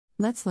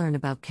Let's learn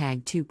about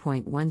WCAG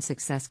 2.1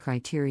 Success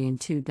Criterion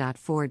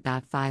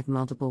 2.4.5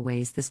 Multiple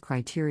ways. This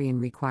criterion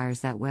requires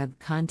that web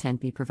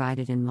content be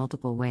provided in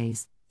multiple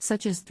ways,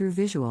 such as through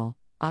visual,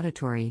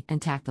 auditory,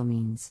 and tactile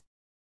means.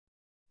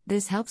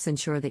 This helps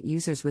ensure that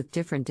users with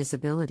different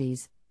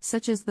disabilities,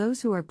 such as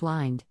those who are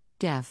blind,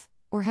 deaf,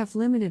 or have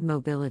limited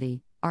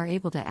mobility, are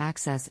able to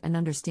access and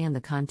understand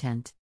the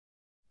content.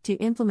 To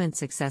implement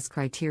Success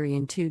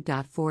Criterion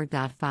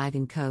 2.4.5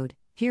 in code,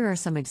 here are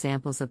some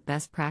examples of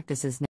best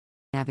practices.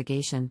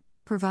 Navigation.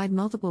 Provide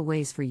multiple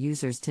ways for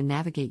users to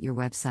navigate your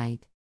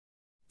website.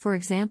 For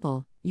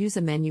example, use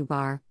a menu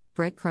bar,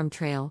 breadcrumb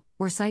trail,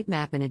 or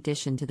sitemap in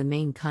addition to the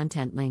main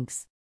content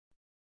links.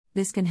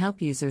 This can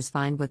help users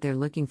find what they're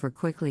looking for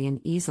quickly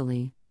and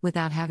easily,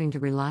 without having to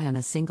rely on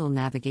a single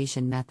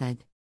navigation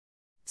method.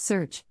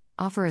 Search.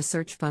 Offer a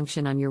search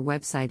function on your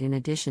website in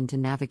addition to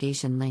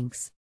navigation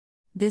links.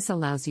 This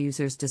allows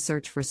users to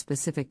search for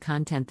specific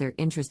content they're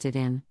interested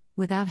in,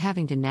 without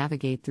having to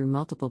navigate through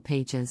multiple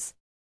pages.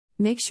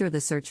 Make sure the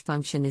search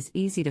function is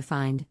easy to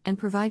find and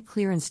provide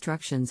clear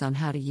instructions on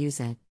how to use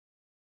it.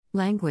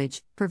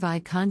 Language.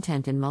 Provide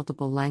content in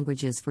multiple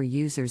languages for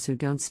users who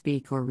don't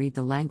speak or read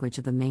the language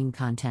of the main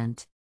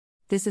content.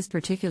 This is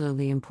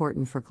particularly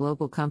important for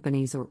global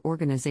companies or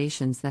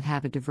organizations that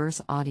have a diverse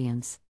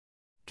audience.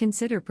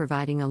 Consider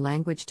providing a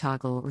language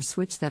toggle or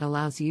switch that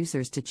allows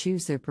users to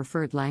choose their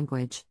preferred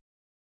language.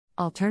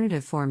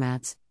 Alternative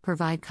formats.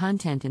 Provide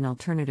content in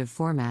alternative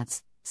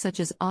formats,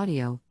 such as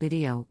audio,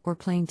 video, or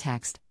plain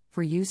text,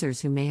 for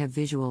users who may have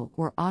visual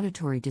or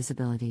auditory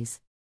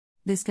disabilities.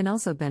 This can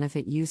also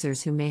benefit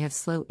users who may have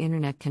slow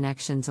internet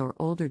connections or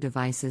older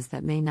devices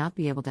that may not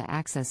be able to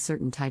access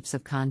certain types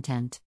of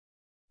content.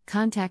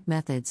 Contact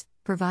methods.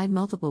 Provide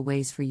multiple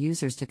ways for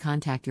users to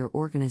contact your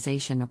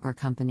organization or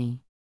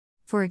company.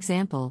 For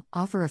example,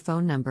 offer a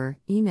phone number,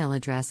 email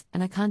address,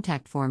 and a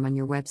contact form on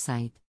your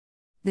website.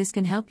 This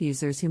can help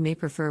users who may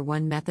prefer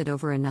one method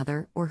over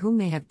another or who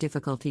may have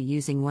difficulty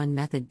using one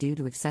method due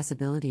to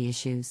accessibility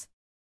issues.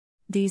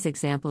 These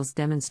examples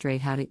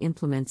demonstrate how to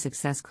implement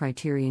Success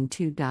Criterion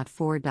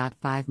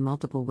 2.4.5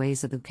 multiple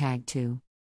ways of the WCAG 2.